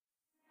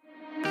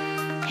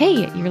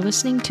Hey, you're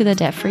listening to the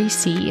Debt Free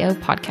CEO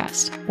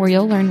podcast, where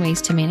you'll learn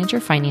ways to manage your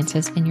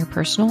finances in your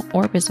personal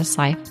or business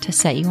life to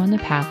set you on the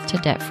path to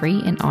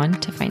debt-free and on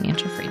to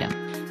financial freedom.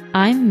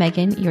 I'm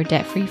Megan, your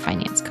debt-free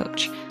finance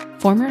coach,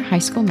 former high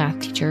school math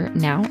teacher,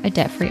 now a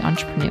debt-free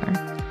entrepreneur.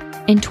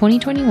 In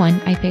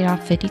 2021, I paid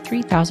off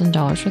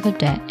 $53,000 worth of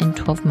debt in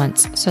 12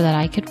 months so that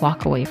I could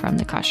walk away from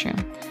the classroom.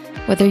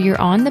 Whether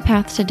you're on the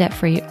path to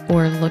debt-free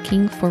or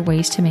looking for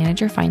ways to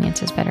manage your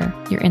finances better,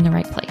 you're in the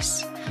right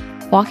place.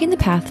 Walking the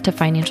path to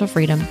financial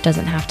freedom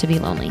doesn't have to be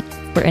lonely.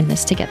 We're in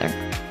this together.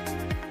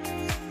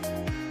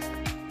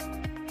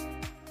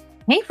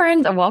 Hey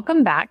friends,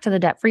 welcome back to the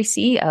Debt Free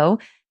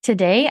CEO.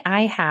 Today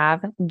I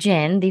have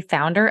Jen, the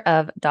founder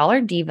of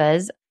Dollar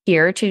Divas,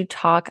 here to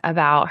talk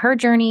about her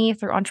journey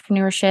through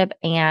entrepreneurship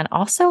and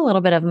also a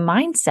little bit of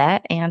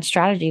mindset and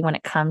strategy when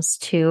it comes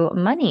to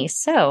money.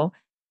 So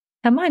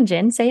come on,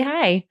 Jen, say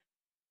hi.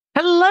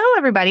 Hello,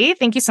 everybody.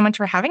 Thank you so much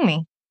for having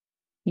me.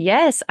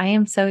 Yes, I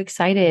am so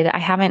excited. I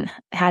haven't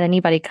had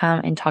anybody come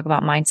and talk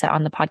about mindset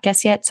on the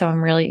podcast yet. So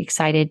I'm really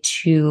excited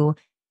to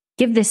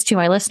give this to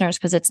my listeners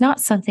because it's not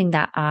something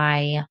that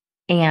I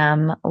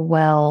am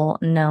well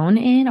known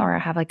in or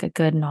have like a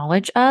good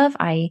knowledge of.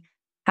 I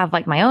have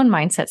like my own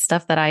mindset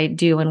stuff that I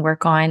do and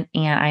work on,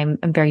 and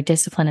I'm very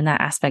disciplined in that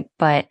aspect,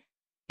 but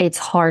it's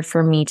hard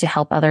for me to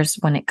help others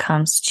when it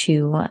comes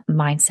to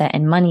mindset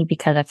and money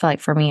because I feel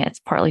like for me, it's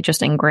partly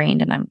just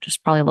ingrained and I'm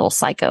just probably a little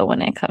psycho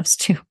when it comes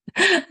to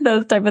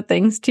those type of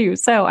things too.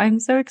 So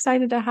I'm so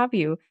excited to have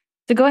you.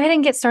 So go ahead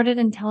and get started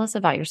and tell us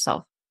about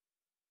yourself.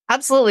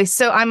 Absolutely.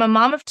 So I'm a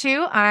mom of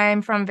two.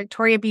 I'm from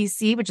Victoria,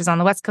 BC, which is on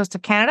the west coast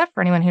of Canada, for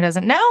anyone who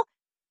doesn't know.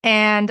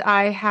 And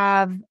I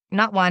have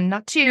not one,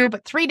 not two,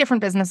 but three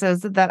different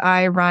businesses that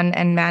I run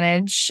and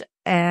manage,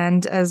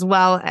 and as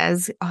well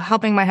as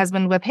helping my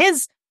husband with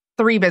his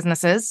three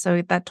businesses.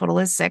 So that total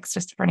is six,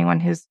 just for anyone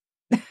who's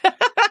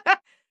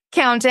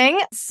counting.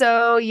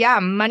 So yeah,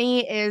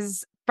 money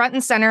is front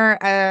and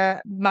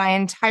center my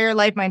entire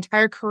life, my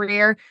entire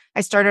career.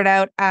 I started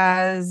out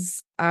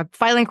as a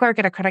filing clerk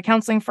at a credit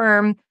counseling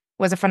firm,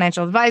 was a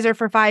financial advisor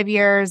for 5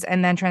 years,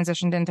 and then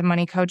transitioned into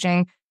money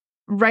coaching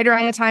right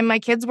around the time my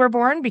kids were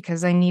born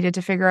because I needed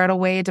to figure out a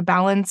way to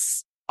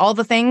balance all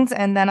the things.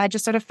 And then I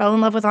just sort of fell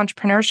in love with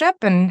entrepreneurship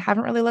and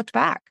haven't really looked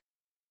back.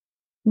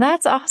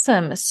 That's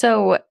awesome.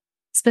 So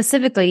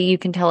specifically, you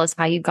can tell us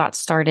how you got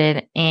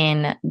started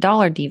in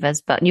Dollar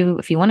Divas, but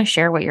if you want to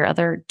share what your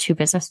other two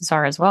businesses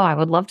are as well, I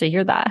would love to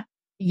hear that.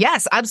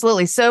 Yes,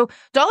 absolutely. So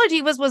Dollar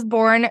Divas was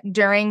born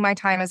during my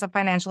time as a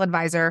financial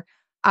advisor.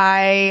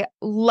 I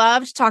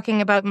loved talking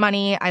about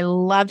money. I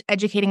loved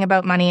educating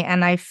about money.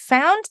 And I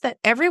found that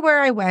everywhere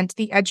I went,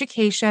 the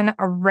education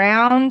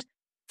around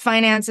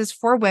finances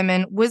for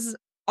women was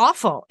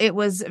awful. It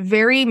was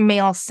very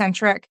male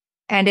centric.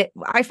 And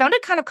I found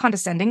it kind of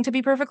condescending, to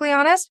be perfectly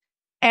honest.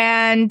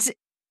 And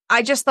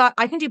I just thought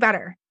I can do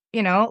better.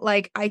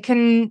 Like I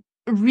can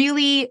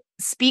really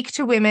speak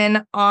to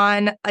women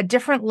on a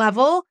different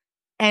level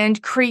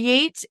and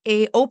create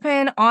a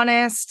open,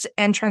 honest,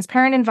 and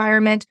transparent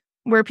environment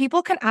where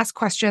people can ask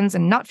questions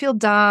and not feel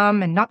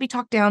dumb and not be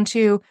talked down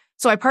to.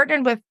 So I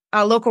partnered with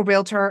a local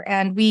realtor,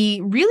 and we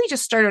really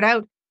just started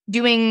out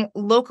doing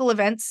local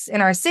events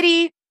in our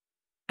city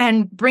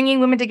and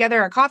bringing women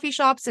together at coffee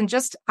shops and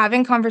just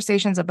having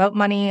conversations about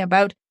money,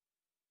 about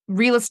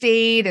real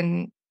estate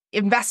and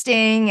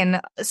investing and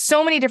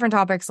so many different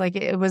topics. Like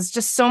it was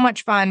just so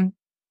much fun.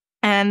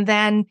 And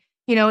then,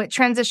 it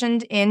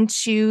transitioned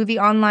into the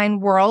online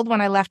world when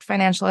I left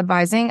financial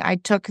advising. I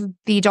took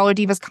the Dollar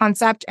Divas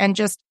concept and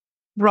just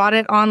brought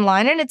it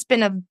online. And it's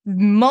been a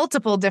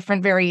multiple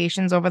different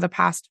variations over the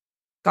past,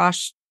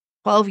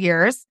 12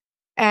 years.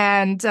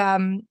 And,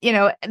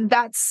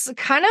 that's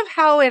kind of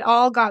how it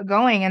all got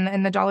going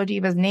in the Dollar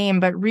Divas name.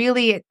 But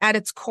really, at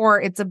its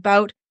core, it's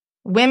about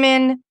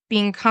women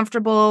being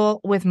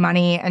comfortable with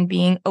money and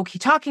being okay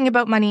talking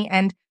about money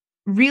and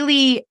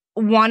really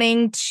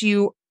wanting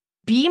to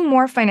be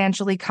more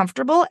financially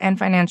comfortable and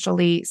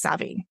financially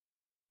savvy.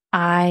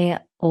 I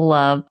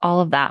love all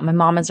of that. My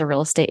mom is a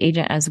real estate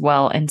agent as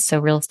well. And so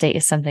real estate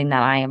is something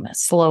that I am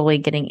slowly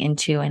getting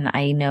into, and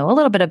I know a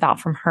little bit about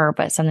from her,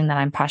 but something that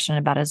I'm passionate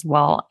about as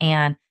well.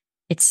 And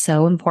it's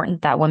so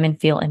important that women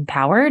feel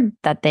empowered,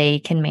 that they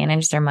can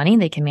manage their money,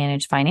 they can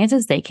manage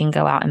finances, they can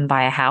go out and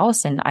buy a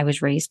house. And I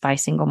was raised by a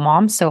single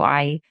mom, so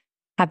I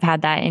have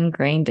had that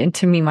ingrained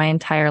into me my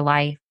entire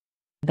life.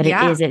 But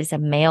it's a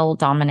male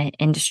dominant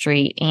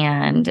industry.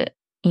 And,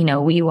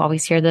 we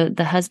always hear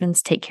the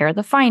husbands take care of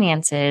the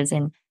finances,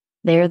 and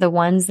they're the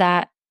ones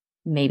that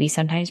maybe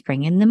sometimes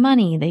bring in the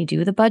money. They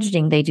do the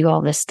budgeting, they do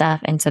all this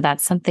stuff. And so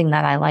that's something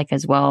that I like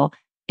as well,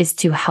 is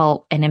to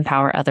help and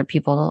empower other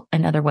people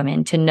and other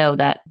women to know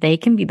that they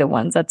can be the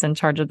ones that's in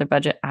charge of their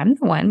budget. I'm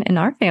the one in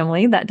our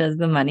family that does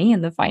the money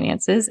and the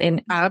finances.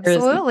 And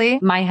absolutely,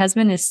 my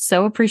husband is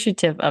so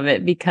appreciative of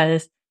it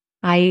because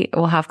I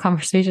will have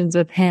conversations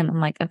with him. I'm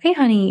like, okay,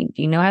 honey,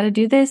 do you know how to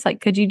do this?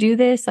 Like, could you do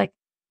this? Like,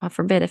 God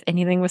forbid if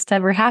anything was to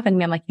ever happen to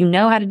me. I'm like, you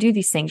know how to do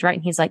these things, right?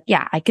 And he's like,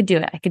 yeah, I could do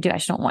it. I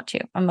just don't want to.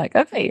 I'm like,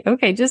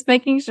 okay, just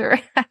making sure.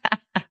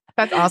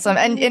 That's awesome.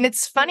 And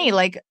it's funny,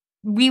 like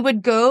we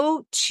would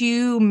go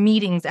to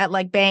meetings at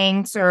like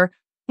banks or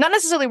not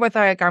necessarily with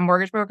like our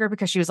mortgage broker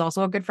because she was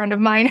also a good friend of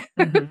mine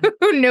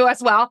who knew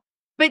us well.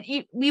 But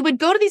we would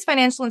go to these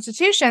financial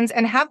institutions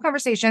and have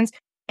conversations.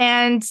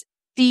 And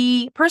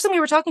the person we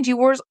were talking to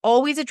was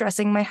always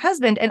addressing my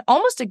husband and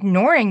almost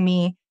ignoring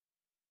me.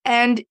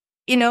 And,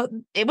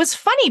 it was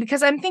funny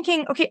because I'm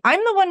thinking, okay, I'm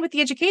the one with the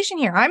education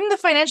here. I'm the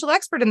financial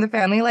expert in the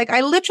family. Like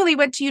I literally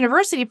went to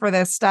university for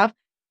this stuff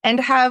and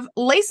have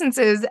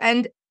licenses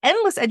and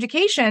endless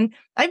education.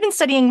 I've been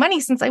studying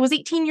money since I was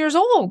 18 years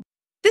old.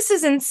 This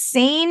is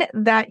insane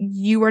that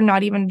you are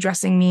not even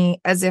addressing me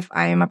as if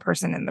I am a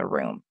person in the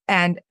room.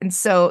 And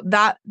so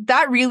that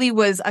really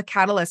was a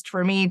catalyst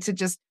for me to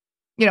just,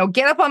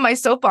 get up on my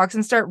soapbox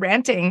and start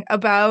ranting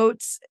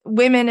about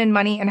women and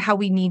money and how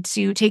we need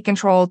to take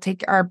control,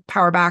 take our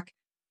power back,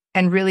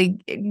 and really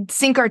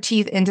sink our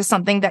teeth into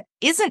something that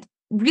isn't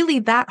really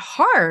that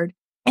hard.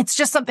 It's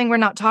just something we're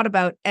not taught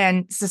about.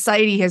 And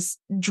society has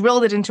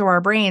drilled it into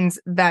our brains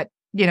that,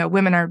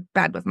 women are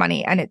bad with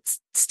money. And it's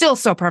still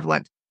so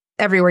prevalent.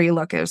 Everywhere you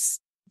look is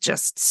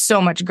just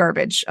so much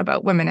garbage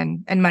about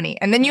women and money.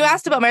 And then you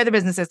asked about my other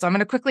businesses. So I'm going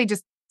to quickly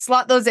just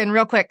slot those in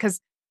real quick because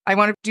I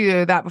want to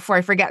do that before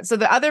I forget. So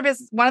the other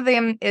business, one of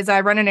them is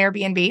I run an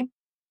Airbnb.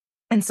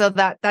 And so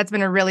that's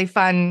been a really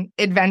fun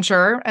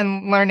adventure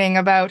and learning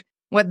about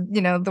what,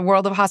 the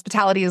world of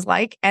hospitality is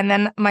like. And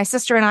then my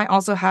sister and I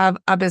also have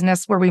a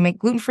business where we make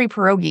gluten-free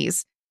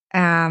pierogies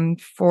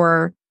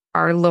for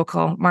our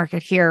local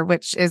market here,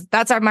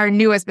 that's my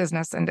newest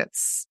business. And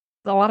it's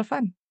a lot of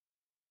fun.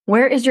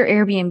 Where is your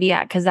Airbnb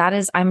at?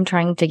 Because I'm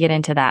trying to get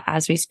into that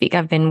as we speak.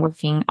 I've been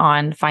working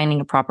on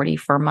finding a property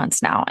for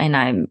months now and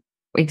I'm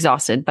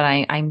exhausted, but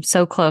I'm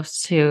so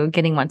close to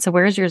getting one. So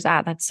where's yours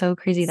at? That's so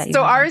crazy that you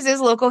So ours is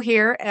local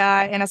here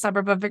in a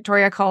suburb of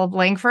Victoria called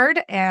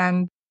Langford.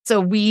 And so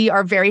we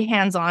are very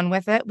hands-on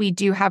with it. We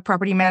do have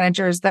property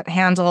managers that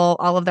handle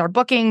all of their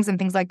bookings and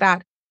things like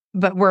that.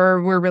 But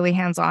we're really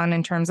hands-on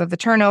in terms of the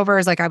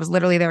turnovers. Like I was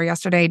literally there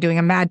yesterday doing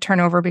a mad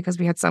turnover because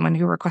we had someone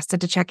who requested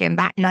to check in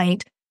that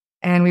night.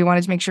 And we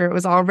wanted to make sure it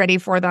was all ready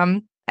for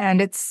them. And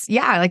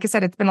like I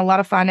said, it's been a lot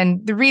of fun.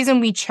 And the reason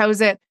we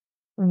chose it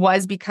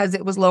was because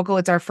it was local.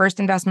 It's our first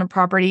investment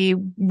property.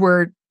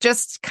 We're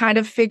just kind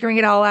of figuring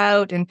it all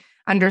out and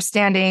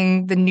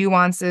understanding the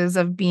nuances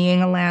of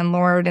being a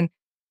landlord and,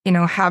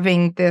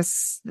 having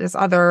this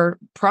other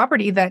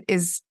property that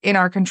is in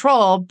our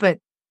control, but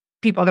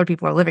other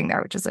people are living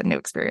there, which is a new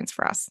experience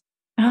for us.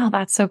 Oh,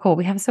 that's so cool.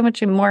 We have so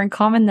much more in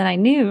common than I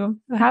knew.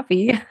 I'm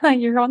happy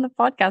you're on the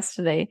podcast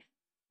today.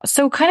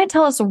 So kind of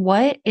tell us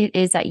what it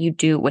is that you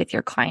do with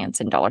your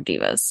clients in Dollar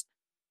Divas.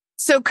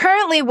 So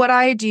currently what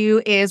I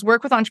do is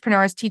work with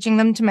entrepreneurs, teaching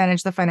them to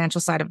manage the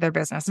financial side of their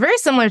business. Very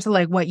similar to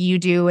like what you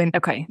do and,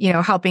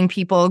 helping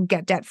people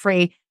get debt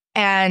free.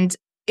 And,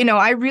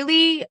 I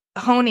really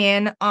hone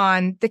in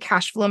on the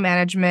cash flow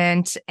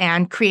management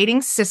and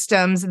creating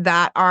systems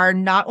that are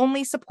not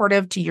only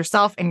supportive to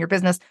yourself and your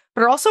business,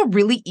 but are also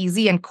really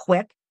easy and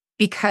quick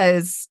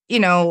because,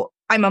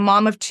 I'm a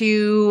mom of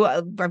 2.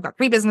 I've got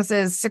 3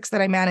 businesses, 6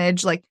 that I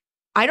manage. Like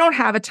I don't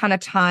have a ton of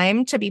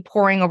time to be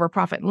poring over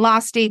profit and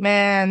loss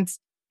statements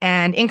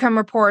and income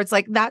reports.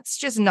 Like that's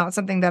just not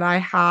something that I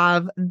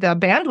have the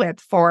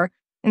bandwidth for.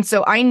 And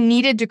so I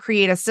needed to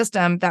create a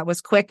system that was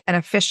quick and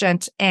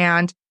efficient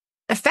and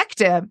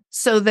effective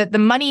so that the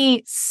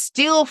money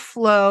still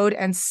flowed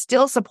and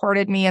still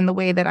supported me in the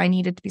way that I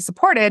needed to be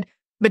supported,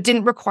 but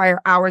didn't require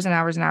hours and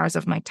hours and hours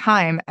of my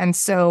time. And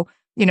so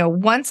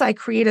once I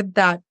created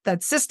that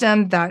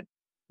system that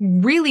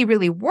really,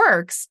 really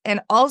works, and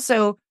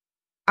also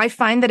I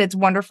find that it's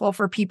wonderful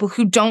for people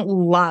who don't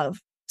love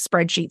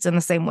spreadsheets in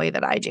the same way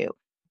that I do.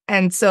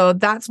 And so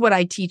that's what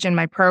I teach in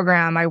my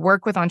program. I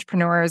work with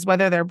entrepreneurs,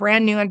 whether they're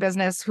brand new in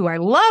business, who I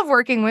love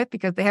working with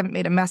because they haven't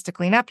made a mess to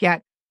clean up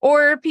yet,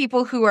 or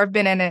people who have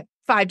been in it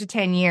 5 to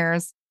 10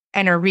 years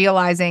and are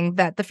realizing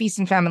that the feast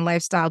and famine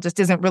lifestyle just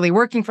isn't really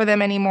working for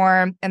them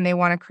anymore. And they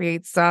want to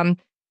create some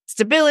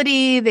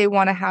stability. They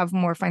want to have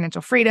more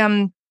financial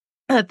freedom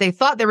that they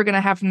thought they were going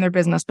to have from their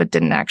business, but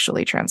didn't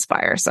actually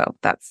transpire. So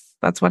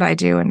that's what I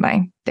do in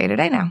my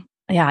day-to-day now.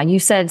 Yeah, you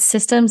said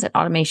systems and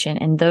automation,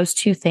 and those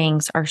two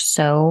things are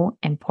so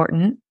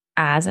important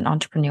as an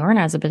entrepreneur and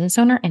as a business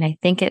owner. And I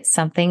think it's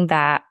something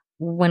that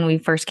when we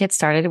first get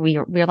started,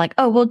 we're like,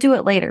 oh, we'll do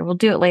it later. We'll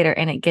do it later.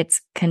 And it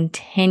gets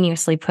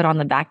continuously put on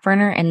the back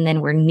burner. And then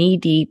we're knee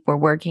deep. We're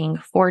working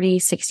 40,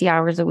 60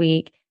 hours a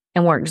week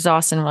and we're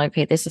exhausted. And we're like,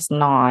 okay, this is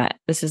not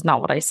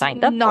what I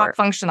signed up for. Not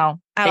functional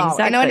at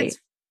all. I know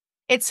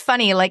it's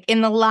funny. Like in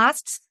the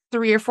last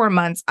 3 or 4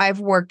 months, I've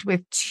worked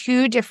with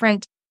 2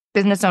 different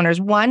business owners.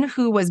 One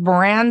who was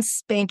brand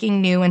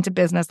spanking new into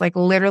business, like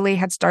literally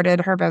had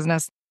started her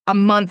business a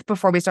month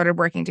before we started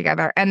working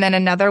together. And then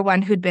another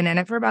one who'd been in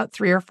it for about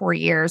 3 or 4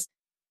 years.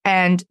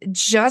 And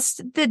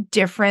just the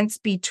difference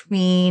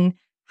between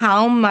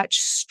how much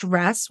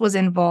stress was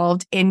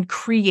involved in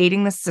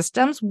creating the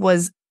systems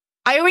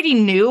I already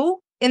knew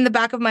in the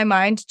back of my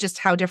mind just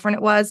how different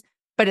it was.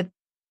 But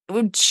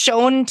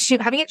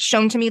having it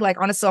shown to me like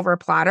on a silver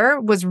platter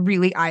was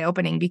really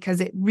eye-opening,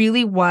 because it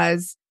really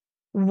was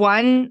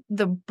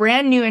the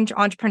brand new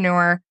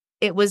entrepreneur.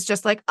 It was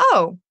just like,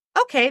 oh,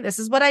 okay, this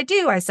is what I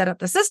do. I set up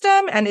the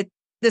system, and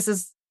this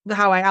is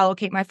how I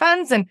allocate my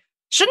funds. And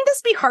shouldn't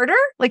this be harder?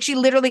 Like, she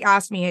literally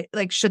asked me,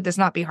 like, should this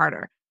not be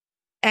harder?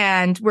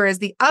 And whereas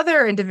the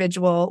other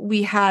individual,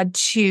 we had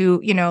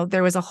to,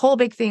 there was a whole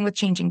big thing with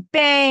changing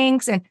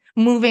banks and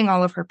moving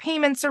all of her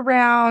payments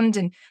around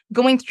and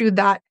going through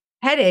that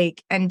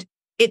headache. And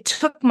it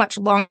took much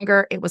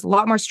longer. It was a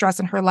lot more stress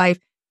in her life.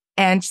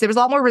 And there was a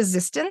lot more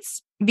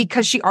resistance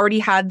because she already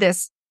had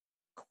this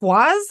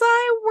quasi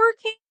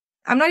working.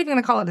 I'm not even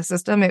going to call it a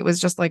system. It was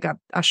just like a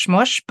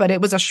shmush, but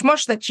it was a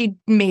shmush that she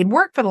made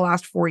work for the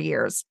last 4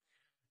 years.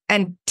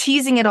 And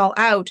teasing it all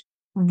out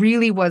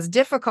really was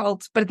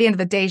difficult. But at the end of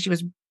the day, she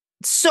was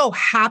so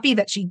happy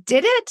that she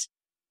did it.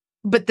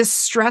 But the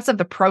stress of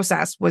the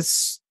process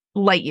was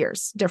light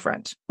years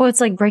different. Well,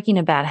 it's like breaking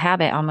a bad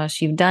habit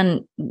almost. You've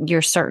done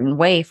your certain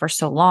way for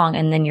so long,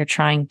 and then you're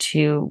trying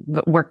to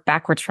work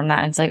backwards from that.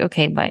 And it's like,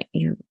 okay, but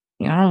you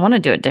don't want to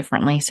do it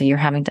differently. So you're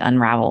having to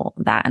unravel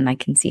that. And I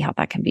can see how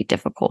that can be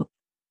difficult.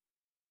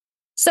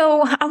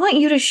 So I want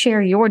you to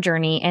share your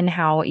journey and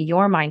how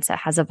your mindset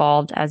has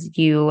evolved as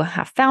you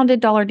have founded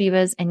Dollar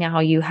Divas and now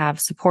you have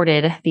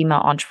supported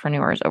female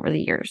entrepreneurs over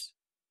the years.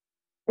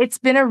 It's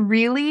been a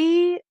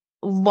really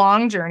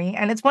long journey.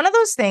 And it's one of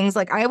those things,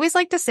 like I always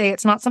like to say,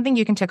 it's not something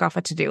you can tick off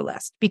a to-do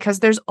list, because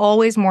there's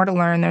always more to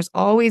learn. There's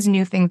always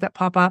new things that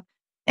pop up.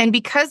 And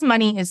because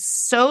money is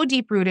so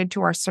deep-rooted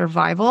to our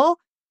survival,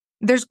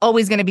 there's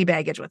always going to be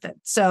baggage with it.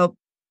 So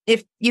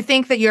if you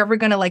think that you're ever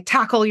going to like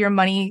tackle your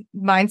money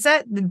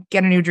mindset, then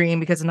get a new dream,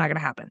 because it's not going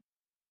to happen.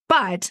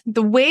 But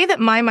the way that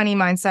my money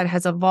mindset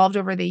has evolved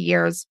over the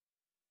years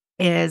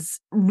is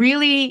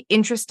really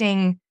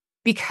interesting,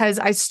 because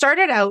I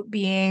started out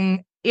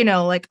being,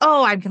 like,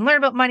 oh, I can learn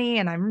about money,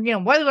 and I'm,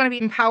 really want to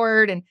be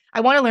empowered, and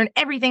I want to learn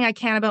everything I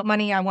can about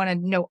money. I want to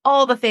know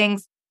all the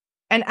things.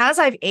 And as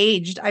I've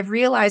aged, I've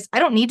realized I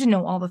don't need to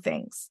know all the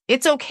things.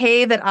 It's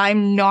okay that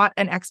I'm not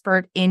an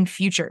expert in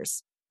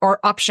futures or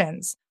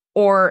options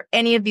or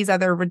any of these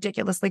other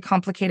ridiculously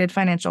complicated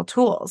financial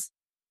tools.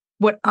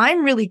 What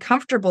I'm really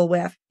comfortable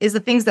with is the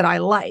things that I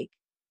like.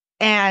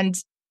 And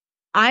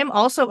I'm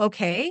also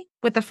okay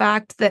with the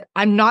fact that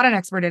I'm not an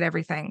expert at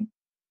everything.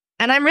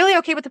 And I'm really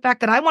okay with the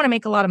fact that I want to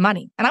make a lot of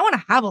money and I want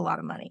to have a lot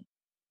of money.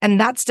 And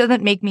that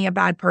doesn't make me a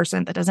bad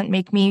person. That doesn't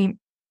make me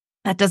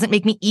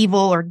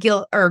evil or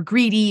guilt or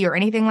greedy or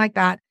anything like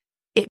that.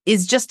 It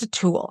is just a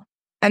tool.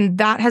 And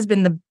that has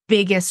been the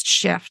biggest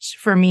shift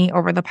for me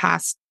over the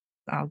past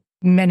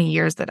many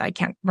years that I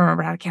can't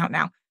remember how to count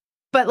now.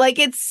 But like,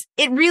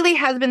 it really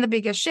has been the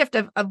biggest shift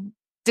of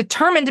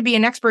determined to be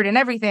an expert in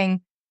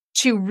everything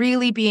to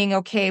really being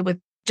okay with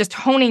just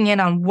honing in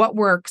on what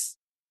works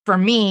for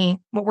me,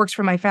 what works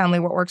for my family,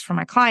 what works for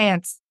my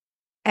clients,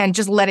 and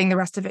just letting the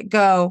rest of it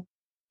go.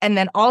 And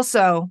then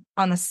also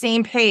on the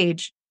same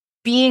page,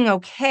 being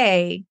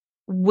okay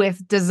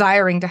with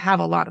desiring to have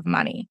a lot of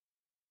money.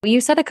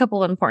 You said a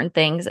couple of important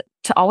things.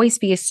 To always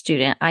be a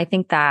student. I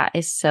think that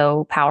is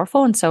so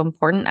powerful and so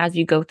important as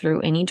you go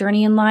through any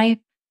journey in life.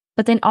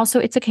 But then also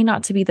it's okay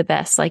not to be the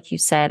best, like you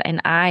said.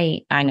 And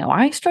I know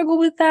I struggle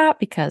with that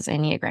because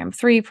Enneagram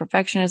 3,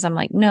 perfectionism,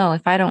 like, no,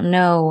 if I don't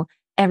know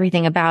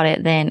everything about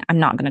it, then I'm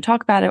not going to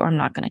talk about it, or I'm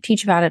not going to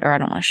teach about it, or I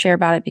don't want to share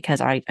about it because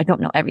I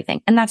don't know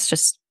everything. And that's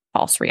just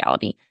false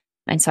reality.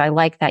 And so I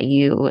like that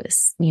you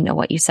know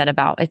what you said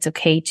about it's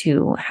okay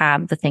to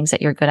have the things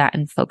that you're good at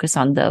and focus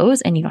on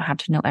those, and you don't have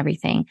to know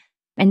everything.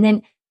 And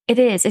then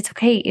it's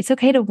okay. It's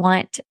okay to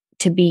want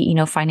to be,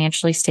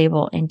 financially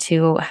stable and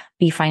to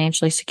be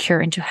financially secure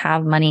and to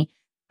have money.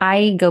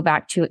 I go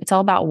back to, it's all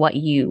about what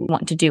you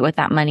want to do with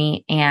that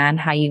money and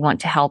how you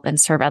want to help and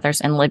serve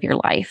others and live your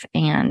life.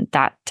 And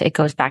that it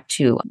goes back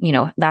to,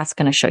 that's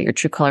going to show your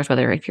true colors,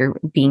 whether if you're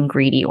being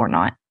greedy or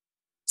not.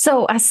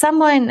 So as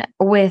someone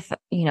with,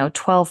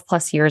 12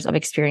 plus years of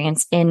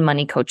experience in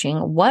money coaching,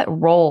 what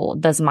role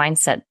does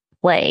mindset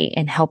play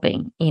in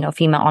helping,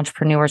 female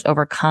entrepreneurs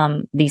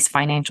overcome these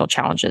financial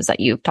challenges that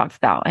you've talked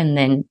about and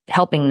then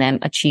helping them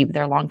achieve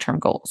their long-term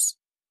goals?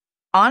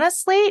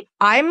 Honestly,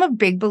 I'm a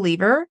big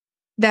believer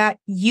that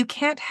you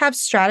can't have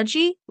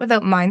strategy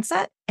without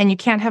mindset, and you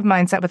can't have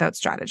mindset without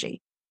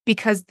strategy,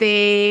 because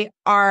they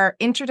are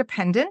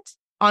interdependent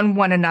on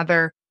one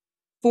another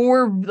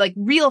for like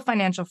real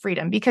financial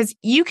freedom. Because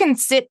you can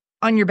sit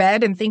on your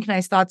bed and think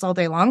nice thoughts all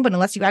day long, but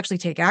unless you actually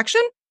take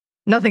action,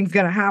 nothing's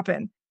going to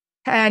happen.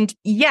 And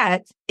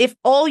yet, if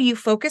all you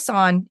focus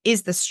on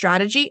is the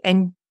strategy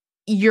and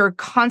you're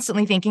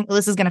constantly thinking,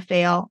 this is going to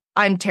fail,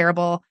 I'm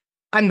terrible,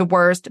 I'm the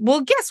worst,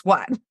 well, guess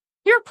what?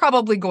 You're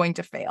probably going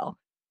to fail.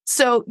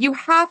 So you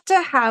have to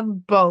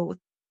have both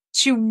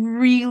to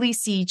really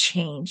see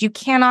change. You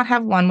cannot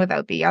have one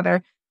without the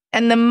other.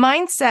 And the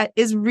mindset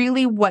is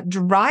really what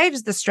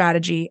drives the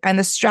strategy. And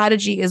the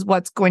strategy is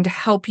what's going to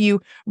help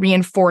you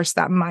reinforce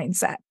that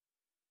mindset.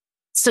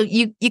 So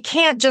you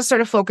can't just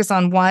sort of focus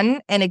on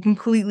one and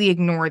completely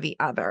ignore the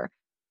other.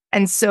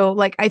 And so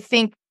I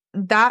think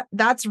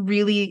that's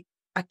really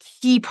a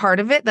key part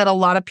of it that a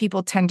lot of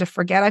people tend to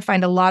forget. I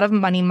find a lot of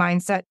money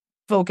mindset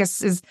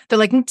focuses, they're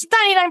like, it's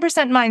 99%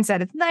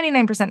 mindset. It's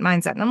 99%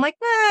 mindset. And I'm like,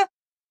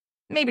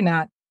 maybe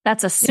not.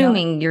 That's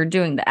assuming you're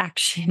doing the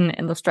action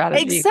and the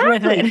strategy with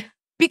Exactly. it.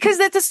 Because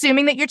that's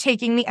assuming that you're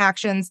taking the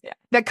actions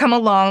that come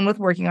along with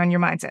working on your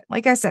mindset.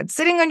 Like I said,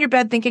 sitting on your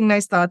bed thinking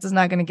nice thoughts is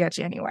not going to get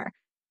you anywhere.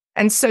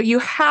 And so you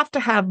have to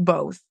have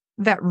both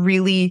that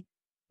really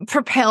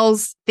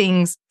propels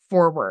things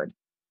forward.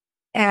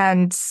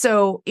 And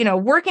so,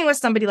 working with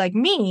somebody like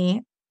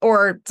me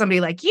or somebody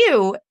like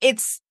you,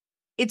 it's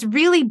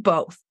really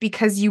both,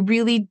 because you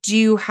really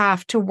do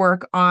have to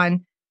work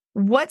on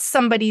what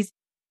somebody's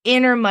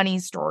inner money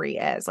story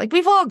is. Like,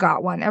 we've all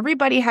got one.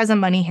 Everybody has a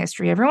money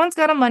history. Everyone's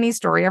got a money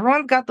story.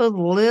 Everyone's got those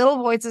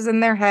little voices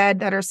in their head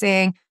that are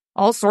saying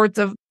all sorts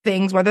of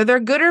things, whether they're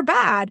good or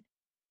bad.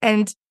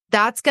 And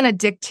that's going to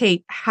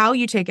dictate how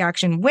you take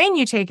action, when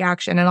you take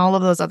action, and all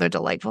of those other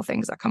delightful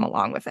things that come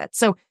along with it.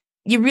 So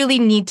you really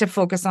need to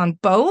focus on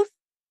both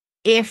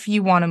if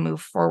you want to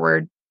move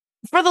forward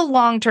for the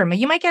long term.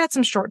 You might get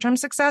some short-term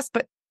success,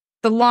 but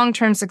the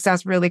long-term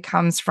success really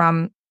comes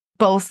from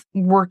both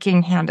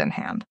working hand in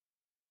hand.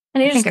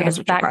 And it just goes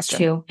back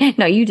to,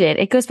 no, you did.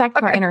 It goes back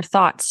to our inner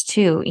thoughts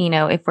too.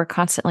 If we're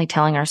constantly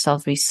telling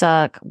ourselves we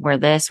suck, we're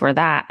this, we're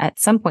that, at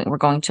some point we're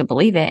going to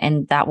believe it,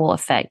 and that will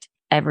affect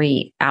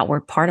every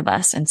outward part of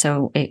us. And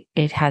so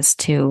it has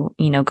to,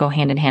 go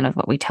hand in hand with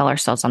what we tell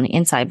ourselves on the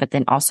inside, but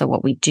then also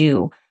what we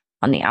do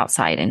on the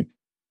outside. And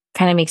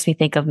kind of makes me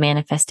think of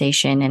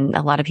manifestation. And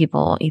a lot of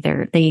people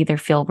either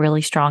feel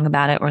really strong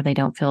about it, or they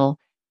don't feel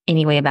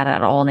any way about it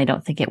at all, and they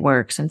don't think it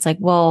works. And it's like,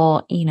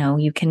 well,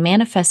 you can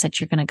manifest that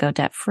you're going to go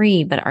debt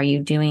free, but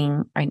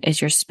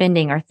is your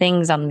spending, are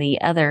things on the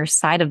other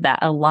side of that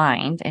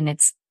aligned? And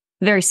it's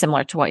very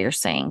similar to what you're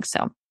saying.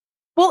 So,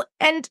 well,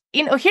 and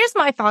here's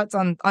my thoughts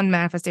on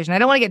manifestation. I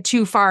don't want to get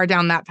too far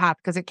down that path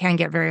because it can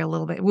get a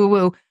little bit woo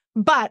woo.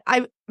 But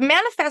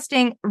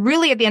manifesting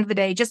really at the end of the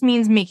day just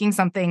means making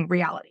something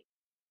reality.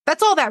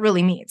 That's all that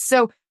really means.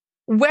 So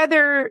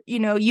whether,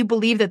 you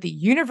believe that the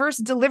universe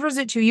delivers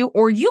it to you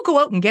or you go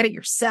out and get it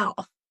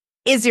yourself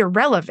is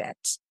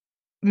irrelevant.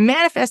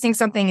 Manifesting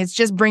something is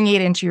just bringing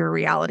it into your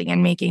reality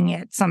and making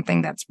it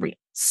something that's real.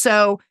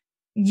 So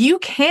you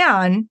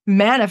can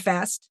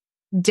manifest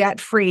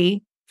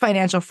debt-free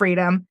financial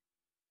freedom.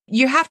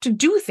 You have to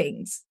do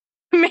things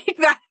to make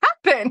that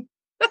happen.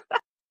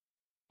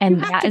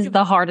 And that is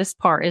the hardest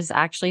part, is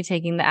actually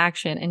taking the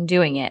action and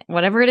doing it.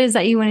 Whatever it is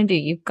that you want to do,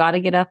 you've got to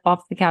get up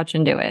off the couch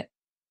and do it.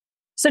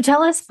 So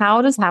tell us,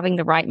 how does having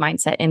the right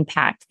mindset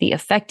impact the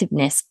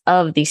effectiveness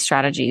of these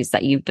strategies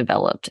that you've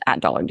developed at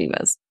Dollar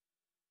Divas?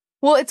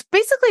 Well, it's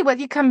basically what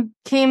you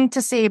came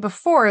to say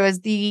before. It was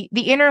the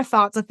inner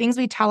thoughts, the things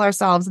we tell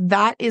ourselves.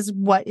 That is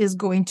what is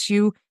going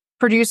to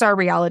produce our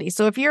reality.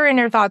 So if your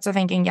inner thoughts are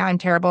thinking, yeah, I'm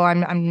terrible,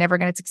 I'm never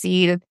going to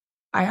succeed,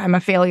 I'm a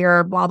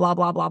failure, blah, blah,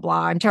 blah, blah,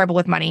 blah, I'm terrible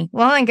with money.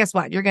 Well, then guess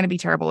what? You're going to be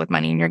terrible with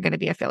money and you're going to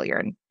be a failure.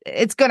 And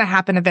it's going to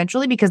happen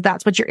eventually, because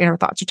that's what your inner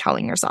thoughts are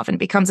telling yourself, and it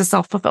becomes a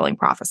self-fulfilling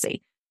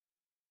prophecy.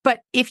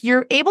 But if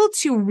you're able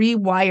to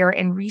rewire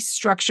and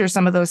restructure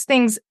some of those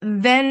things,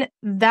 then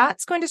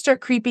that's going to start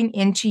creeping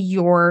into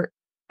your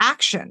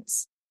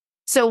actions.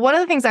 So one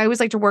of the things I always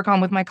like to work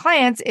on with my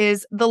clients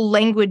is the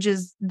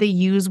languages they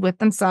use with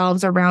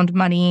themselves around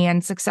money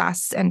and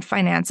success and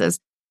finances.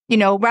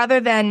 Rather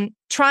than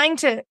trying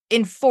to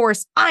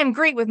enforce, I'm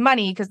great with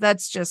money, because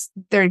that's just,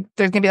 there's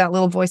going to be that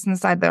little voice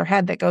inside their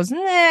head that goes,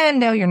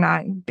 no, you're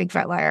not, big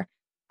fat liar.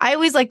 I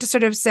always like to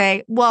sort of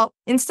say, well,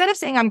 instead of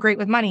saying I'm great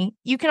with money,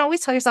 you can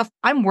always tell yourself,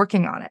 I'm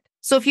working on it.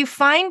 So if you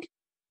find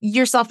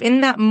yourself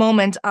in that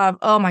moment of,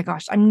 oh my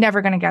gosh, I'm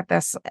never going to get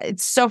this,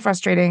 it's so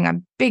frustrating,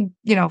 I'm big,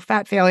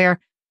 fat failure,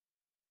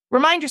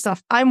 remind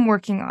yourself, I'm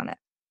working on it.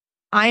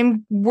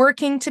 I'm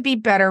working to be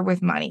better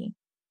with money.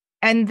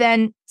 And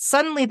then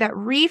suddenly that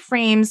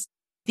reframes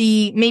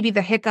maybe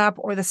the hiccup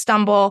or the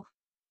stumble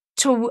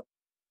to,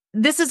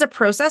 this is a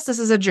process, this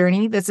is a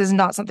journey, this is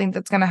not something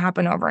that's going to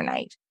happen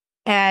overnight.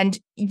 And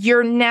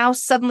you're now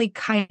suddenly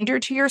kinder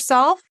to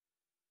yourself,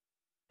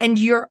 and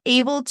you're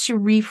able to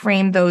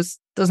reframe those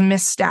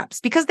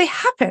missteps, because they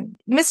happen.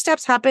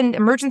 Missteps happen,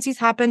 emergencies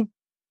happen,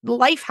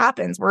 life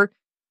happens. We're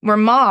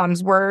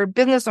moms, we're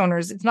business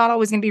owners. It's not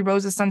always going to be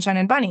roses, sunshine,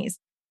 and bunnies.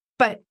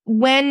 But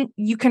when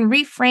you can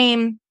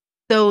reframe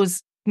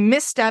those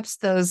missteps,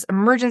 those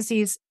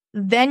emergencies,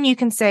 then you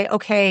can say,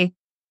 okay,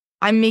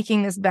 I'm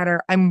making this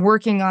better. I'm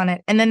working on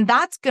it. And then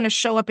that's going to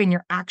show up in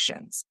your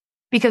actions.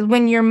 Because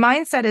when your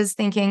mindset is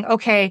thinking,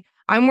 okay,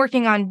 I'm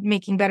working on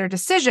making better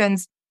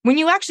decisions, when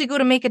you actually go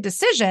to make a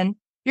decision,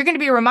 you're going to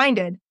be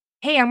reminded,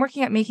 hey, I'm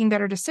working at making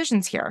better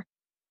decisions here.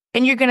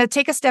 And you're going to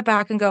take a step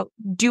back and go,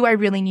 do I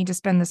really need to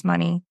spend this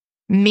money?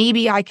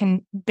 Maybe I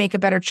can make a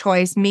better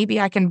choice.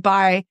 Maybe I can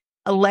buy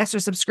a lesser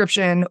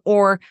subscription,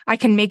 or I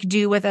can make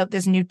do without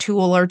this new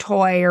tool or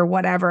toy or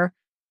whatever.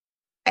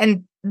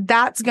 And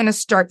that's going to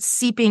start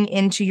seeping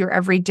into your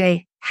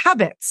everyday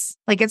habits.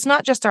 Like, it's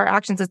not just our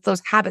actions, it's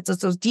those habits.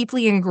 It's those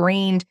deeply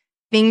ingrained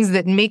things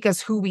that make us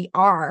who we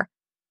are.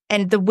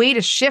 And the way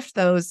to shift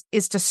those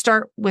is to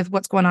start with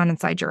what's going on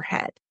inside your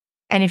head.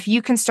 And if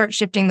you can start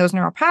shifting those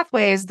neural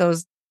pathways,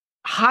 those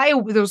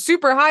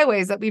super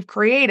highways that we've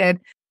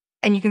created,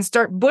 and you can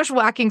start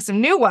bushwhacking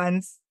some new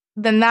ones,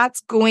 then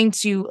that's going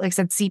to, like I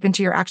said, seep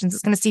into your actions.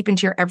 It's going to seep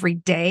into your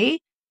everyday.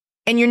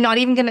 And you're not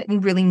even going to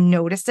really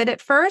notice it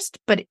at first.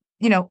 But,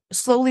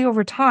 slowly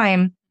over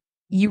time,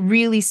 you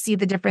really see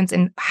the difference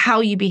in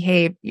how you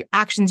behave, your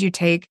actions you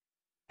take,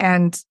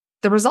 and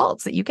the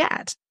results that you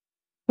get.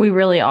 We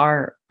really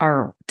are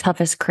our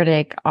toughest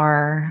critic.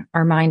 Our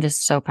mind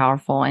is so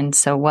powerful. And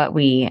so what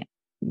we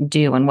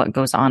do and what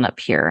goes on up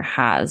here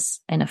has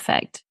an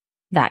effect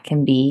that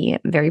can be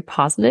very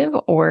positive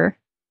or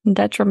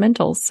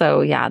detrimental.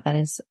 So yeah, that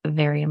is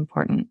very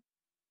important.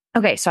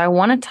 Okay, so I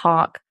want to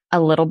talk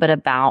a little bit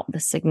about the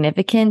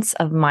significance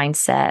of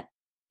mindset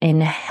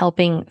in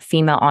helping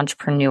female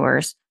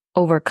entrepreneurs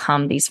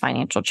overcome these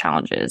financial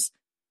challenges,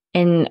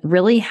 and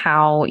really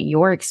how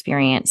your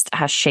experience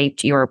has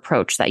shaped your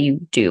approach that you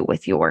do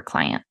with your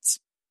clients.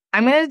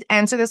 I'm going to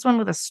answer this one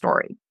with a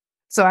story.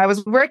 So I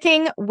was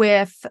working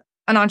with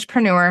an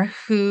entrepreneur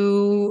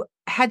who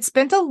had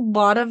spent a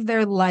lot of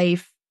their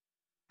life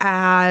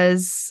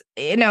as,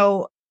 in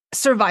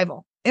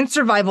survival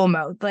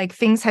mode. Like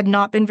things had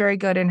not been very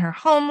good in her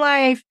home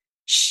life.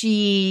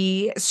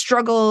 She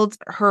struggled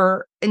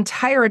her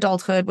entire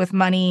adulthood with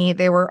money.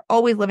 They were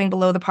always living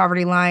below the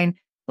poverty line.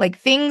 Like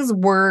things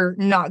were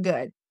not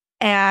good.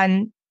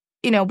 And,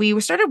 we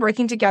started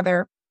working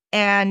together,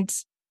 and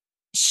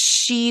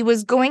she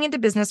was going into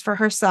business for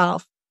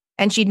herself,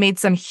 and she'd made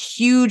some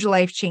huge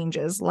life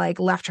changes, like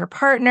left her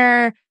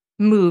partner,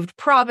 moved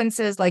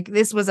provinces. Like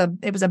it was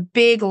a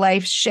big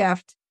life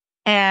shift.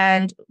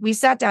 And we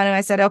sat down and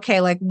I said,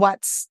 okay, like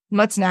what's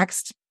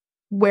next?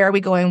 Where are we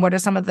going? What are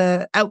some of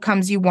the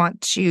outcomes you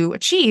want to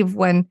achieve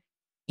when,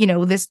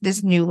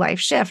 this new life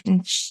shift?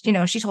 And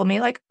she told me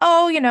like,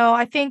 oh,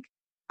 I think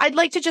I'd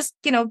like to just,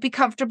 be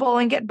comfortable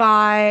and get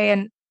by.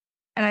 And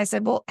I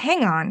said, well,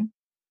 hang on.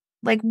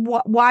 Like,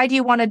 why do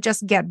you want to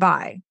just get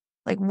by?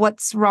 Like,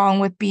 what's wrong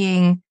with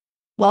being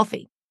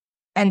wealthy?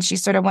 And she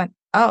sort of went,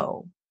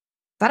 oh,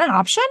 is that an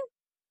option?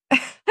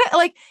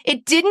 Like,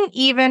 it didn't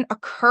even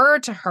occur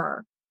to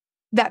her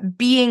that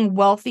being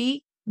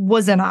wealthy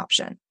was an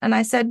option. And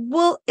I said,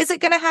 well, is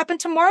it going to happen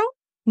tomorrow?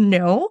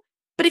 No.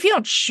 But if you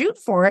don't shoot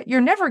for it, you're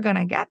never going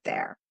to get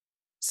there.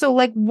 So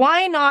like,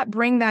 why not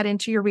bring that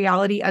into your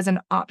reality as an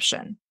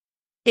option?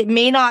 It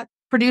may not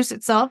produce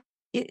itself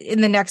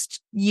in the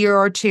next year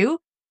or two,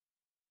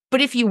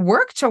 but if you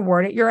work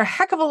toward it, you're a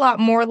heck of a lot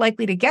more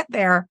likely to get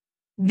there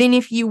than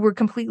if you were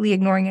completely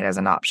ignoring it as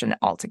an option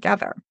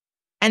altogether.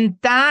 And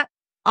that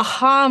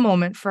aha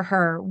moment for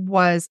her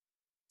was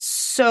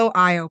so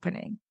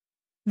eye-opening,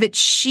 that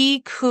she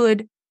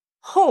could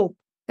hope,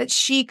 that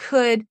she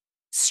could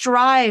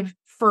strive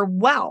for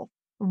wealth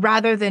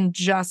rather than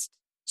just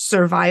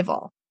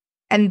survival.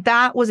 And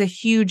that was a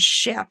huge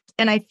shift.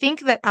 And I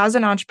think that as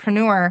an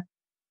entrepreneur,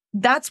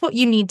 that's what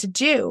you need to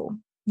do.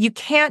 You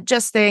can't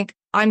just think,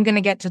 I'm going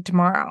to get to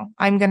tomorrow.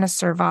 I'm going to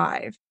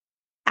survive.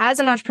 As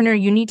an entrepreneur,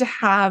 you need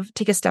to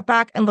take a step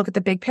back and look at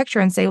the big picture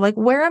and say, like,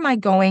 where am I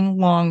going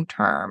long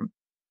term?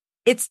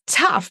 It's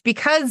tough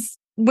because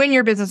when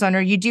you're a business owner,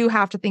 you do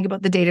have to think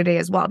about the day-to-day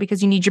as well,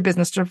 because you need your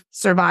business to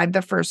survive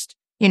the first,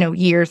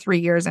 year, 3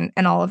 years and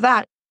all of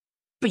that.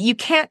 But you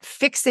can't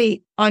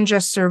fixate on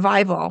just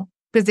survival,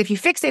 because if you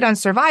fixate on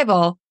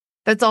survival,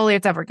 that's all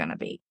it's ever going to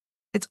be.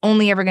 It's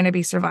only ever going to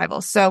be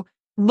survival. So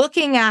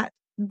looking at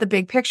the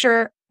big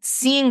picture,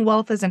 seeing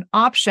wealth as an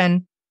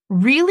option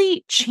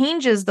really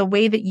changes the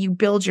way that you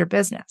build your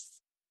business.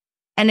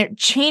 And it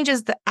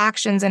changes the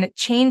actions and it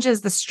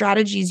changes the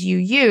strategies you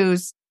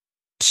use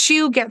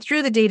to get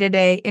through the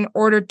day-to-day in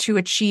order to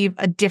achieve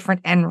a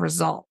different end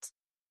result.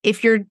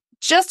 If you're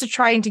just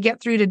trying to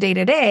get through the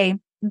day-to-day,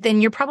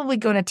 then you're probably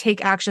going to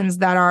take actions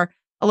that are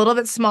a little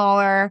bit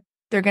smaller.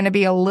 They're going to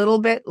be a little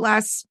bit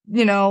less,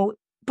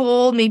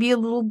 bold, maybe a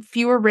little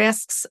fewer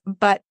risks,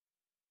 but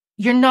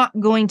you're not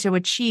going to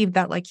achieve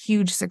that like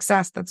huge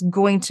success that's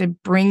going to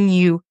bring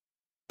you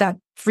that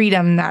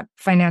freedom, that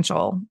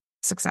financial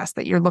success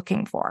that you're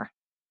looking for.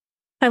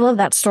 I love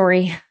that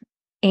story.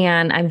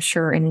 And I'm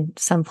sure in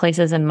some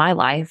places in my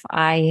life,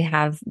 I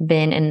have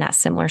been in that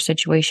similar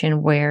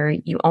situation where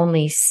you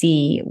only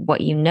see what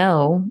you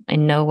know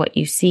and know what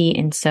you see.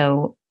 And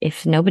so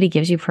if nobody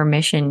gives you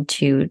permission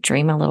to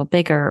dream a little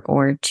bigger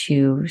or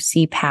to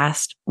see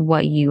past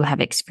what you have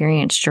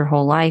experienced your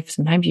whole life,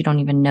 sometimes you don't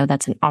even know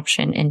that's an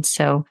option. And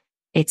so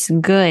it's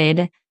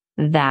good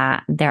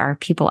that there are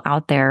people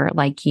out there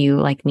like you,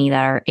 like me,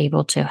 that are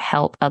able to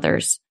help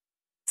others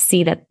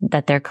see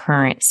that their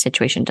current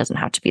situation doesn't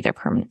have to be their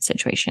permanent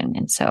situation.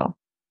 And so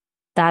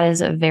that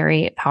is a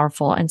very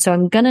powerful. And so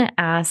I'm going to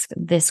ask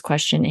this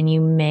question, and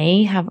you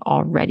may have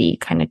already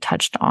kind of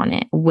touched on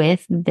it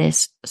with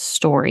this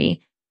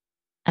story.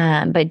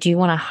 But do you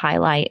want to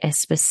highlight a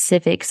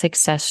specific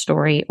success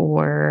story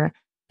or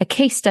a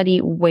case study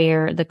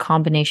where the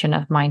combination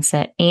of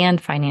mindset and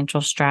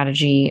financial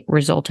strategy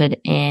resulted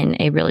in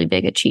a really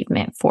big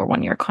achievement for one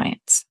of your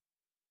clients?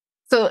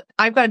 So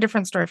I've got a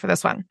different story for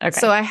this one. Okay.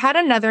 So I had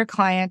another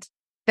client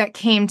that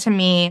came to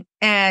me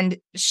and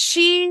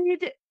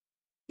she'd,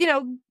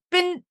 been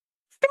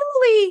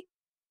fairly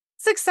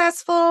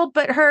successful,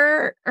 but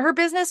her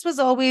business was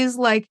always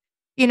like,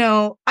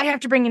 I have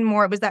to bring in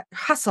more. It was that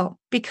hustle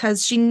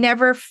because she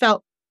never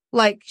felt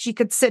like she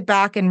could sit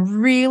back and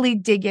really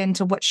dig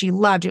into what she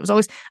loved. It was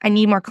always, I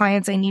need more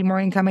clients, I need more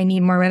income, I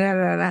need more. Blah,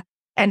 blah, blah.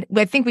 And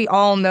I think we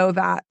all know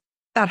that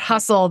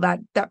hustle,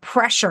 that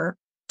pressure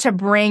to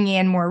bring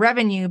in more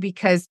revenue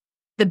because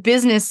the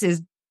business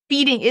is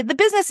feeding it. The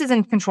business is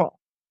in control.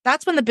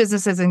 That's when the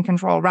business is in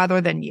control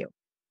rather than you.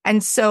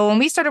 And so when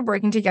we started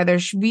working together,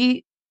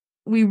 we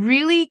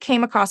really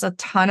came across a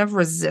ton of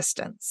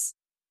resistance.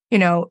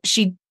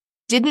 She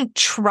didn't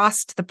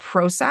trust the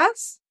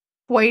process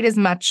quite as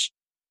much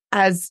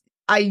as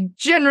I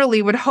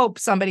generally would hope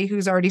somebody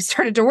who's already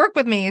started to work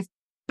with me,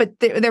 but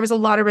there was a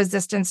lot of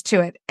resistance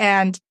to it.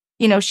 And,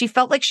 she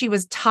felt like she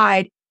was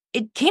tied.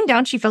 It came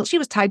down, she felt she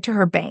was tied to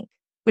her bank,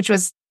 which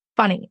was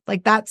funny.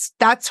 Like that's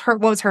what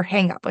was her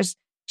hang up was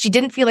she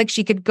didn't feel like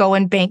she could go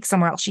and bank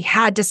somewhere else. She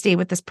had to stay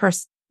with this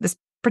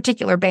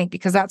particular bank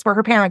because that's where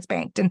her parents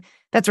banked and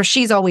that's where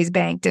she's always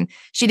banked. And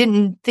she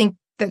didn't think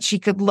that she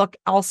could look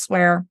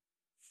elsewhere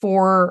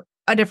for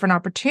a different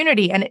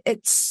opportunity. And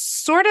it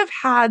sort of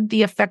had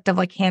the effect of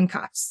like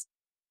handcuffs.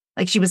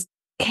 Like she was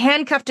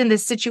handcuffed in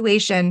this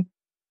situation.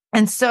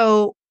 And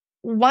so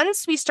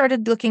once we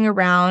started looking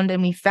around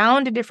and we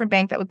found a different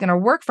bank that was going to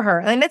work for her,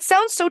 and it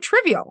sounds so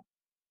trivial,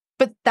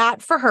 but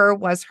that for her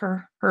was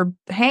her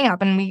hang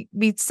up. And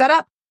we set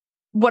up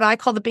what I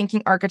call the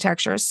banking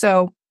architecture.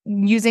 So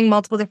using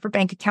multiple different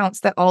bank accounts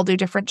that all do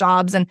different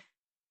jobs. And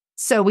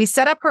so we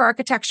set up her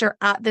architecture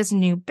at this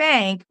new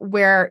bank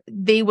where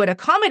they would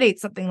accommodate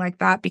something like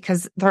that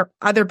because their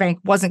other bank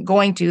wasn't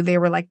going to. They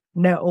were like,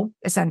 no,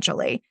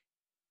 essentially.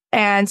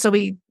 And so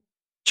we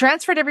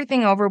transferred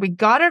everything over. We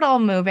got it all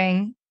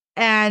moving.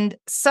 And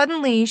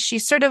suddenly she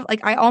sort of like,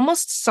 I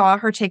almost saw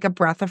her take a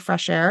breath of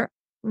fresh air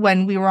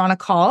when we were on a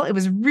call. It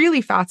was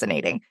really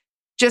fascinating.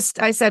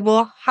 I said,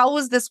 well, how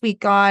was this week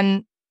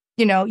gone?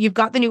 You've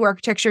got the new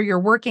architecture, you're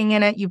working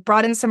in it, you've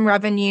brought in some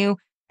revenue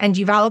and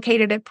you've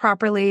allocated it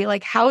properly.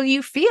 Like, how do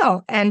you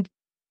feel? And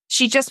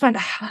she just went,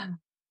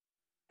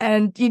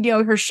 and,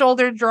 her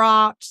shoulder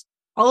dropped,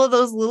 all of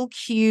those little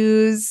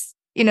cues,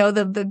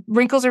 the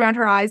wrinkles around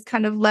her eyes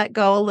kind of let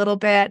go a little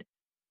bit.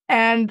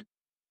 And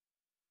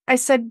I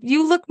said,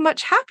 you look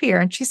much happier.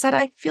 And she said,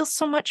 I feel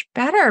so much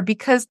better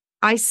because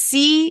I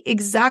see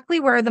exactly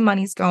where the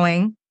money's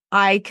going.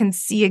 I can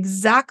see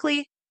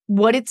exactly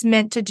what it's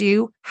meant to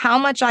do, how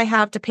much I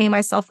have to pay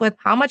myself with,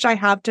 how much I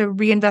have to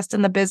reinvest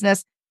in the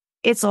business.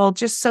 It's all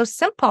just so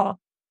simple.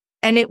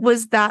 And it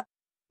was that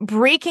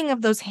breaking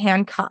of those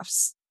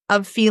handcuffs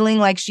of feeling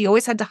like she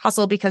always had to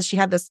hustle because she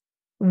had this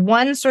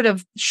one sort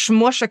of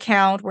schmush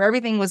account where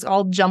everything was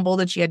all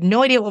jumbled and she had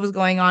no idea what was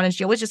going on. And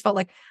she always just felt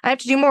like I have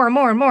to do more and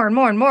more and more and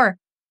more and more.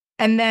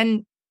 And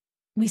then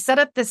we set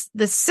up this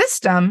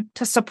system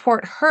to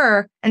support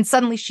her. And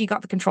suddenly she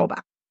got the control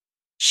back.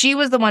 She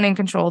was the one in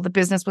control. The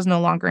business was no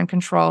longer in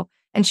control.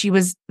 And she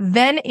was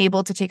then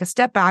able to take a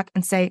step back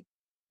and say,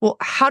 well,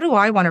 how do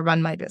I want to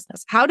run my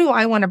business? How do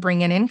I want to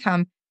bring in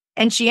income?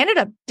 And she ended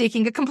up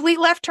taking a complete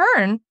left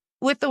turn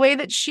with the way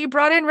that she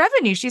brought in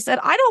revenue. She said,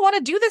 I don't want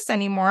to do this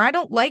anymore. I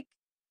don't like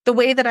the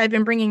way that I've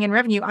been bringing in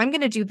revenue. I'm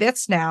going to do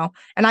this now.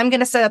 And I'm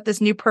going to set up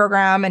this new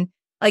program. And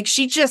like,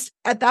 she just,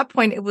 at that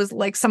point, it was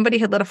like somebody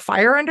had lit a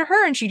fire under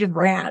her and she just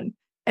ran.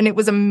 And it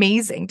was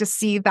amazing to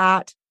see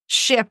that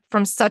shift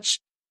from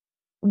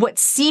what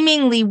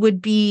seemingly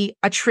would be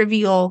a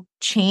trivial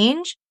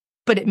change,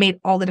 but it made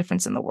all the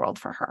difference in the world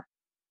for her.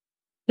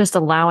 Just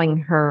allowing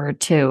her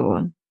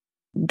to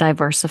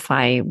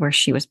diversify where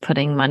she was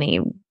putting money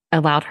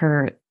allowed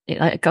her,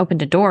 like,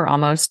 opened a door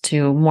almost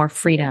to more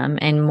freedom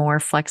and more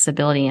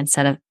flexibility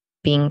instead of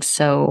being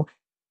so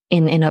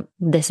in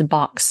this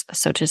box,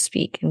 so to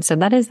speak. And so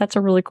that's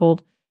a really cool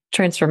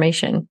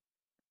transformation.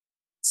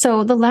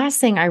 So the last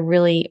thing I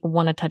really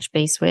want to touch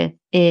base with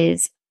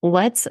is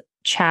let's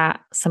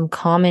chat some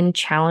common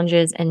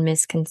challenges and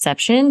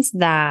misconceptions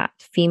that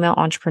female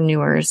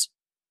entrepreneurs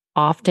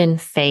often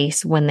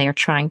face when they're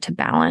trying to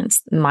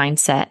balance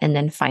mindset and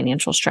then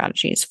financial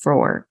strategies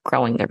for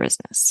growing their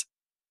business.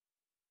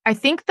 I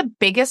think the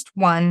biggest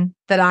one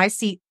that I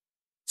see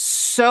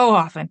so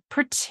often,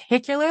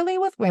 particularly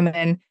with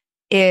women,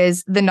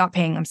 is the not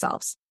paying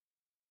themselves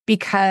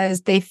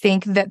because they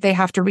think that they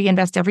have to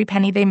reinvest every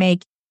penny they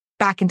make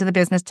back into the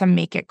business to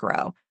make it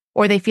grow,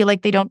 or they feel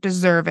like they don't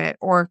deserve it,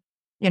 or,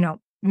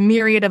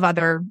 myriad of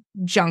other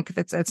junk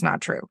that's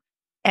not true.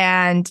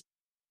 And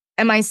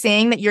am I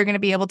saying that you're going to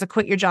be able to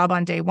quit your job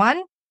on day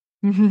one?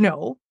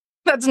 No,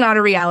 that's not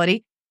a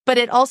reality. But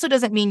it also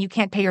doesn't mean you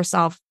can't pay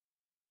yourself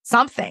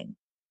something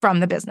from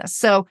the business.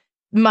 So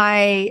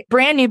my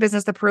brand new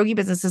business, the Pierogi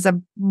business, is a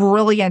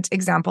brilliant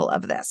example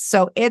of this.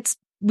 So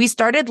we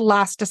started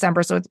last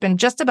December. So it's been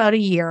just about a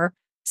year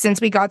since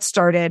we got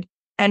started.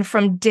 And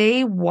from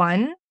day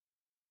one,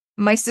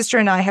 my sister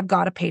and I have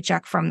got a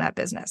paycheck from that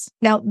business.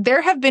 Now,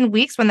 there have been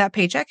weeks when that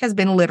paycheck has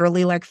been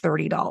literally like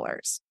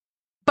 $30,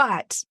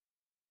 but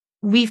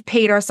we've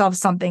paid ourselves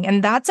something.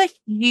 And that's a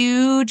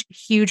huge,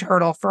 huge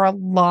hurdle for a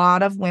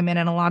lot of women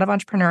and a lot of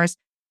entrepreneurs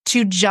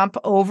to jump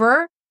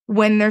over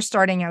when they're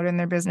starting out in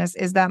their business,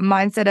 is that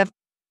mindset of,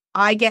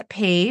 I get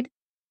paid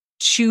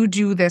to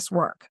do this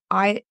work.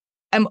 I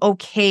am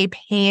okay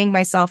paying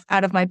myself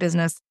out of my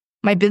business.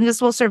 My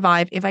business will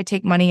survive if I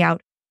take money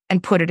out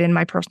and put it in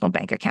my personal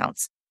bank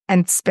accounts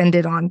and spend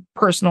it on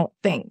personal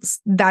things.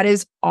 That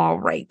is all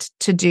right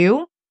to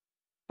do.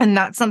 And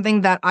that's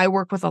something that I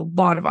work with a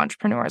lot of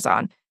entrepreneurs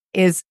on,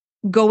 is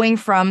going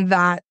from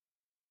that,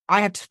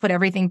 I have to put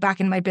everything back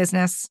in my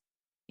business,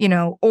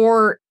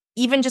 or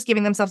even just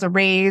giving themselves a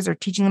raise or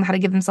teaching them how to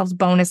give themselves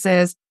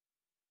bonuses.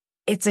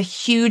 It's a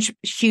huge,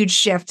 huge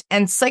shift.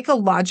 And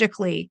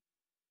psychologically,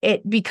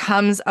 it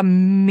becomes a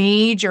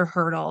major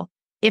hurdle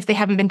if they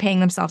haven't been paying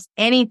themselves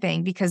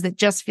anything, because it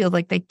just feels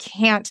like they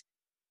can't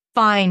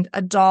find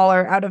a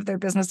dollar out of their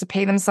business to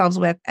pay themselves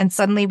with. And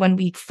suddenly when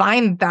we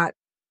find that,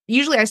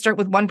 usually I start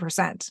with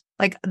 1%.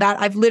 Like that,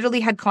 I've literally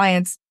had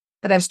clients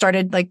that I've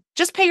started like,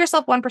 just pay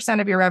yourself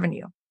 1% of your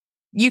revenue.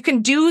 You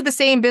can do the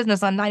same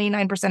business on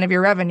 99% of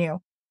your revenue.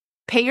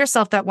 Pay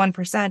yourself that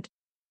 1%.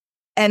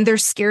 And they're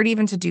scared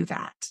even to do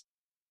that.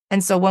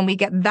 And so when we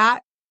get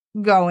that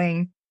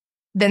going,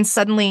 then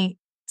suddenly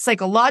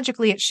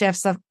psychologically it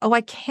shifts of, oh,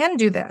 I can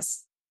do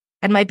this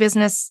and my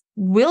business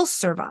will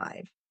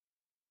survive.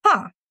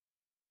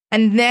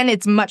 And then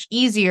it's much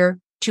easier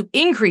to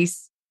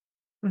increase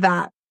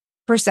that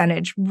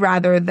percentage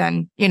rather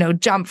than,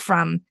 jump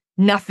from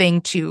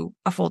nothing to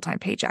a full-time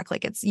paycheck.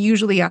 Like it's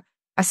usually a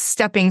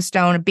stepping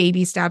stone, a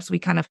baby steps. We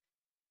kind of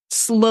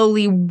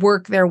slowly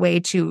work their way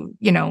to,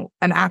 an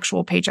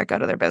actual paycheck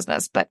out of their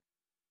business. But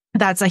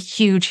that's a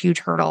huge, huge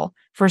hurdle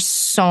for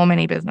so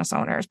many business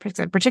owners,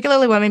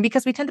 particularly women,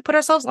 because we tend to put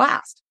ourselves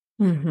last.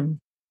 Mm-hmm.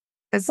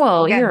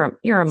 Well, again,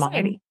 you're a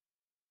mom.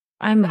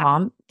 I'm a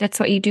mom. That's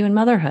what you do in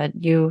motherhood.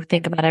 You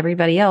think about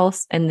everybody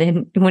else. And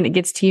then when it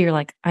gets to you, you're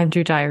like, I'm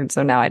too tired.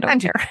 So now I don't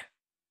care.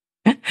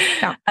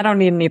 No. I don't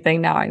need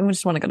anything now. I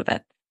just want to go to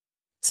bed.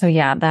 So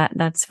yeah,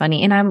 that's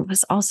funny. And I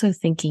was also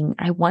thinking,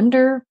 I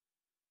wonder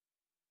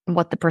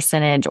what the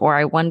percentage, or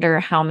I wonder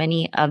how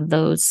many of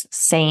those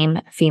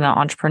same female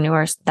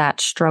entrepreneurs that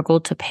struggle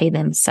to pay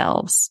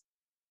themselves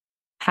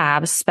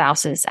have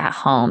spouses at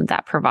home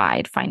that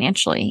provide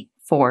financially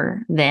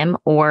for them,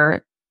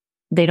 or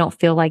they don't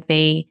feel like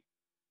they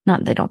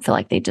don't feel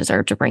like they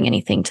deserve to bring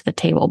anything to the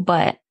table,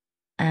 but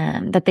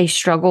that they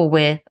struggle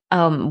with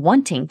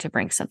wanting to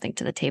bring something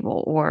to the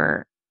table.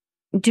 Or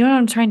do you know what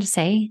I'm trying to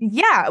say?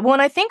 Yeah. Well,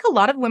 and I think a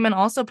lot of women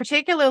also,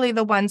 particularly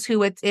the ones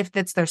who if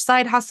it's their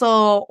side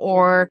hustle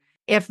or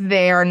if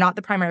they are not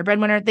the primary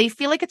breadwinner, they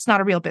feel like it's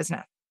not a real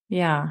business.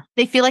 Yeah.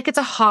 They feel like it's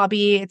a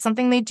hobby. It's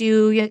something they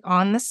do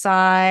on the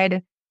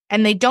side.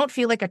 And they don't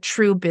feel like a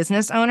true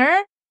business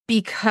owner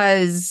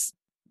because,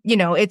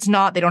 it's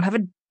not, they don't have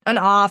an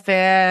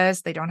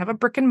office. They don't have a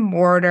brick and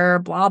mortar,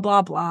 blah,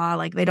 blah, blah.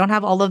 Like they don't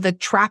have all of the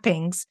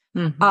trappings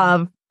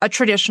of a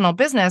traditional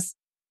business.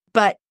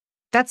 But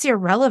that's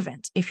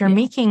irrelevant. If you're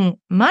making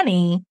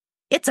money,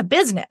 it's a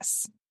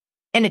business.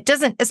 And it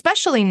doesn't,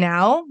 especially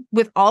now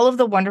with all of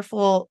the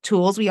wonderful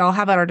tools we all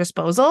have at our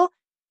disposal,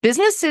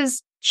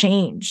 businesses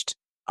changed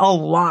a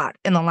lot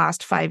in the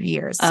last 5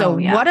 years.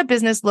 What a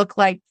business looked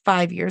like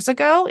 5 years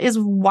ago is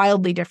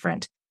wildly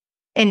different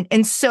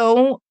in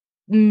so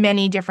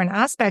many different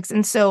aspects.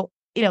 And so,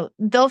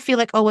 they'll feel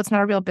like, oh, it's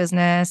not a real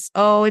business.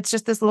 Oh, it's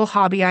just this little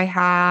hobby I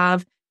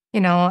have.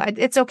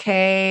 It's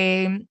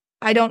okay.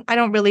 I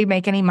don't really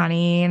make any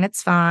money and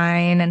it's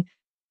fine. And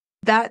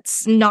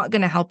that's not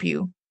going to help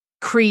you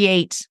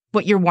create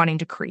what you're wanting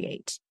to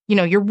create.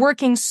 You're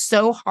working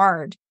so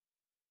hard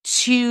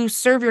to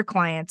serve your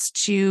clients,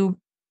 to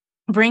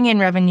bring in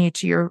revenue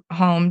to your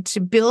home,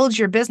 to build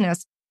your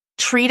business.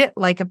 Treat it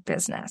like a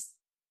business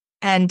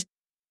and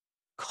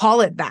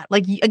call it that.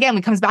 Like, again,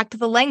 it comes back to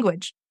the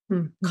language.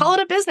 Mm-hmm. Call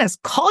it a business.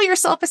 Call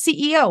yourself a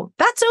CEO.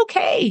 That's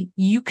okay.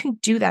 You can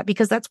do that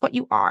because that's what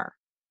you are.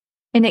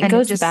 And it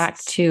goes back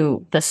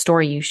to the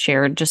story you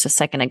shared just a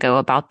second ago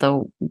about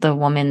the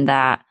woman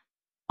that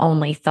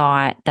only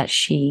thought that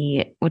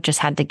she would just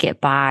had to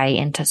get by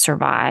and to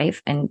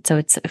survive. And so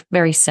it's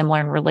very similar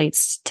and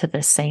relates to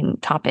the same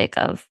topic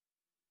of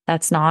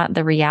that's not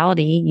the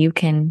reality. You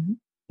can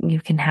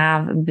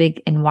have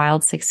big and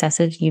wild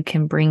successes. You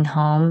can bring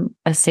home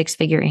a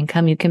 6-figure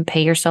income. You can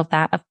pay yourself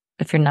that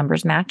if your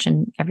numbers match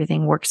and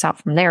everything works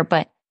out from there.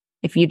 But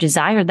if you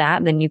desire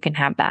that, then you can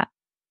have that.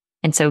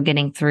 And so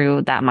getting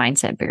through that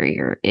mindset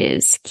barrier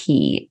is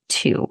key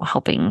to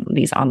helping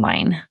these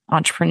online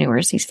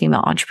entrepreneurs, these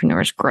female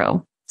entrepreneurs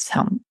grow.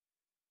 So,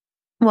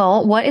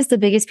 well, what is the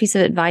biggest piece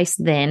of advice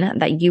then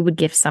that you would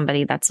give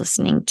somebody that's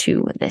listening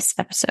to this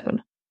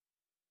episode?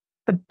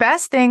 The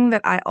best thing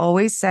that I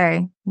always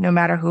say, no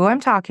matter who I'm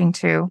talking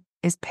to,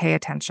 is pay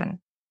attention.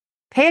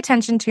 Pay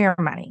attention to your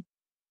money.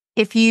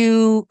 If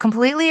you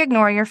completely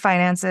ignore your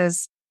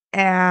finances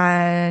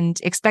and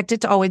expect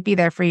it to always be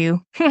there for you,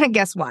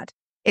 guess what?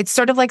 It's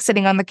sort of like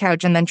sitting on the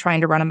couch and then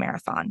trying to run a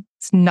marathon.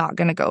 It's not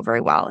going to go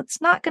very well.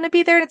 It's not going to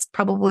be there. And it's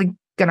probably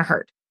going to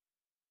hurt.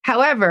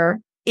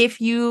 However,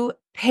 if you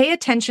pay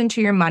attention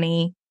to your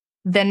money,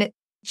 then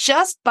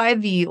just by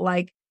the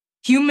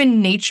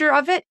human nature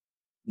of it,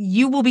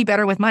 you will be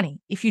better with money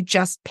if you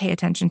just pay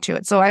attention to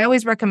it. So I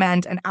always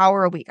recommend an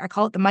hour a week. I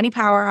call it the Money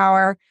Power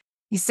Hour.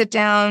 You sit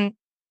down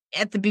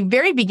at the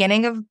very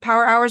beginning of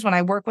Power Hours when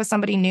I work with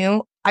somebody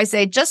new. I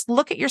say, just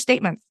look at your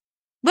statements.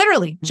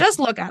 Literally, just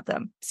look at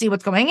them. See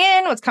what's going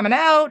in, what's coming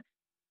out,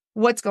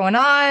 what's going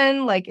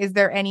on. Is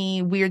there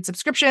any weird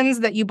subscriptions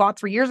that you bought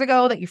 3 years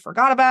ago that you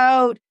forgot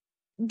about?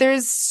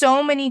 There's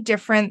so many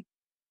different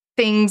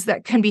things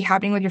that can be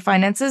happening with your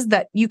finances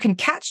that you can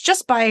catch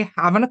just by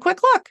having a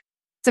quick look.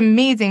 It's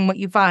amazing what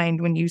you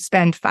find when you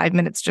spend 5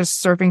 minutes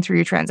just surfing through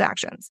your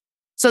transactions.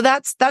 So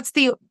that's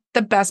the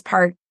best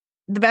part.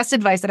 The best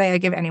advice that I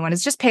give anyone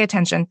is just pay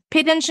attention. Pay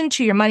attention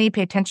to your money,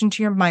 pay attention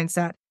to your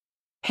mindset.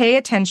 Pay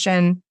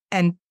attention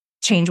and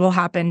change will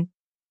happen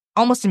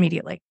almost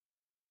immediately.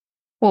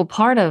 Well,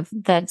 part of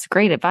that's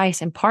great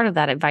advice. And part of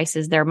that advice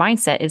is their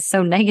mindset is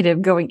so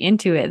negative going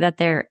into it that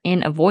they're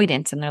in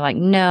avoidance and they're like,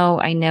 no,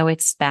 I know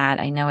it's bad.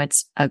 I know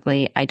it's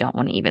ugly. I don't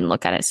want to even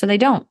look at it. So they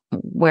don't.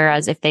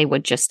 Whereas if they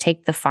would just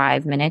take the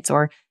 5 minutes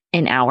or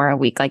an hour a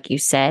week, like you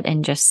said,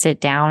 and just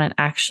sit down and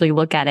actually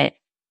look at it,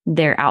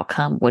 their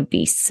outcome would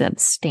be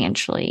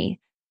substantially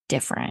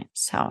different.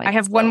 So I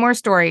have one more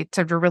story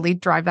to really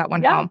drive that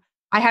one home.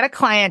 I had a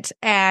client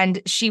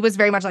and she was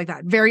very much like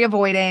that, very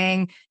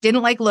avoiding,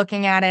 didn't like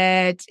looking at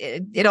it.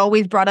 It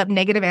always brought up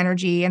negative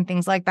energy and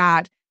things like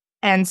that.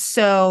 And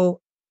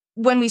so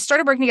when we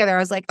started working together, I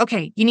was like,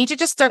 okay, you need to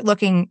just start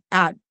looking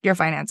at your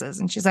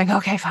finances. And she's like,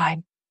 okay,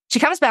 fine. She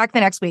comes back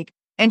the next week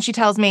and she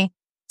tells me,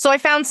 so I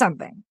found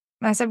something.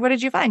 And I said, what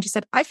did you find? She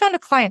said, I found a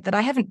client that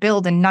I haven't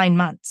billed in 9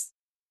 months.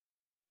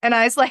 And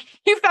I was like,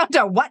 you found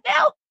a what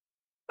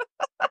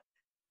now?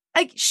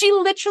 She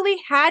literally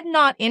had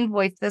not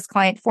invoiced this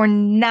client for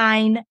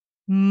 9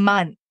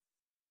 months.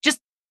 Just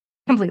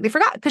completely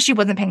forgot because she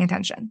wasn't paying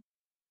attention.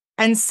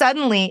 And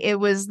suddenly it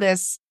was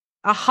this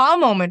aha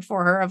moment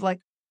for her of I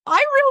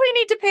really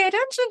need to pay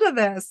attention to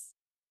this.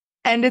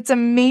 And it's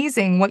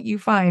amazing what you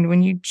find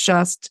when you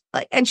just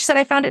and she said,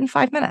 I found it in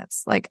 5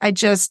 minutes. I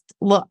just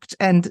looked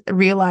and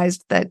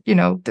realized that,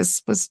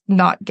 this was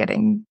not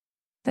getting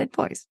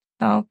invoiced.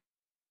 So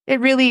it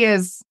really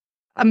is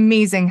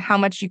amazing how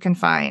much you can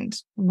find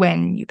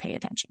when you pay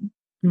attention.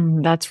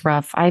 That's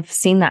rough. I've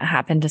seen that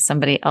happen to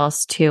somebody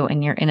else too.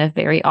 And you're in a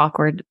very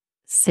awkward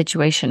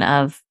situation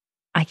of,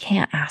 I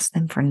can't ask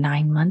them for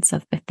 9 months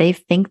if they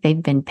think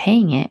they've been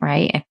paying it,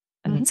 right?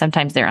 And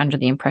sometimes they're under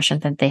the impression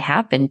that they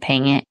have been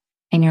paying it.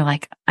 And you're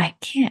like, I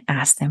can't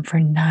ask them for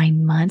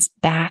 9 months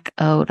back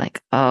owed.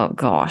 Oh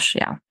gosh.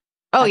 Yeah.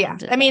 Oh yeah.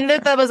 I mean,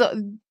 that was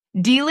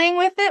dealing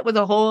with it was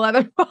a whole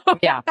other.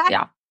 Yeah.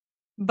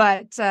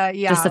 But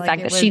just the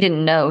fact that she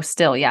didn't know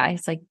still. Yeah.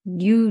 It's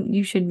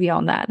you should be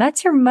on that.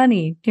 That's your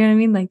money. Do you know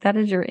what I mean? That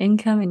is your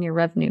income and your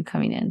revenue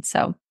coming in.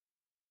 So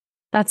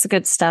that's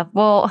good stuff.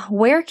 Well,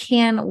 where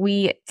can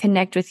we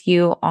connect with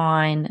you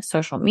on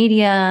social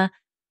media,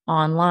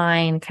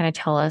 online? Kind of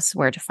tell us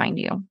where to find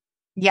you.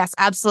 Yes,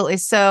 absolutely.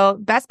 So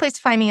best place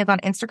to find me is on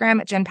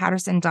Instagram at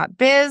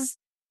jenpaterson.biz.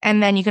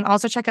 And then you can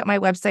also check out my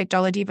website,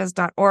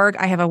 dolladivas.org.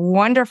 I have a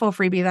wonderful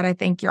freebie that I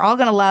think you're all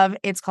going to love.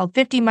 It's called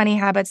 50 Money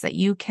Habits that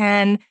you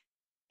can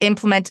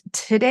implement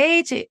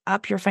today to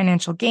up your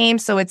financial game.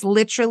 So it's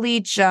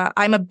literally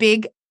I'm a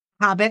big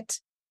habit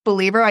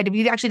believer.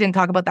 We actually didn't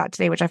talk about that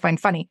today, which I find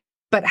funny.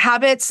 But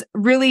habits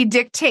really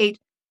dictate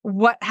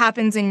what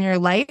happens in your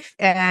life.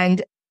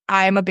 And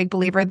I'm a big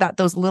believer that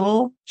those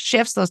little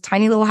shifts, those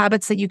tiny little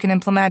habits that you can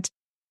implement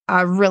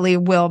really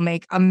will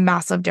make a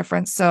massive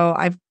difference. So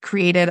I've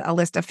created a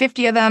list of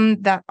 50 of them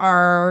that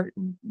are,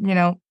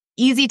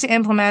 easy to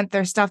implement.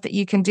 There's stuff that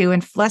you can do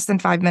in less than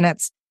 5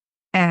 minutes.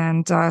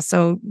 And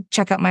so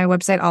check out my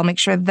website. I'll make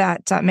sure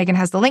that Megan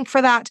has the link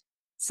for that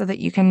so that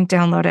you can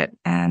download it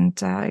and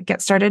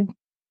get started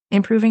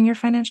improving your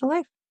financial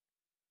life.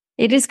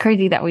 It is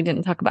crazy that we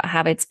didn't talk about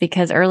habits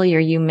because earlier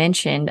you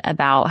mentioned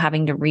about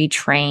having to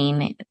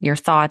retrain your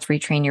thoughts,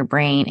 retrain your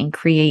brain, and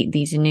create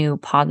these new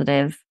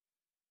positive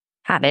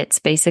habits,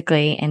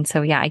 basically. And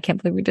so, yeah, I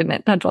can't believe we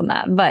didn't touch on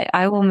that, but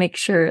I will make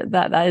sure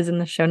that is in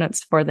the show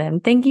notes for them.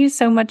 Thank you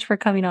so much for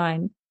coming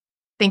on.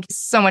 Thank you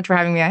so much for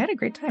having me. I had a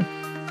great time.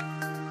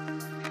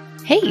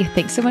 Hey,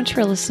 thanks so much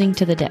for listening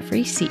to the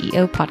Debt-Free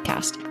CEO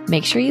podcast.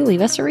 Make sure you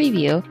leave us a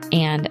review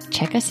and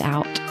check us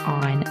out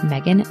on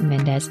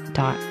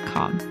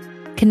meganmendez.com.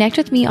 Connect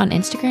with me on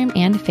Instagram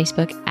and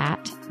Facebook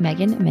at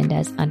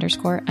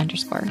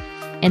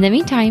meganmendez__. In the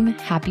meantime,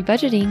 happy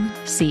budgeting.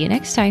 See you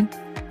next time.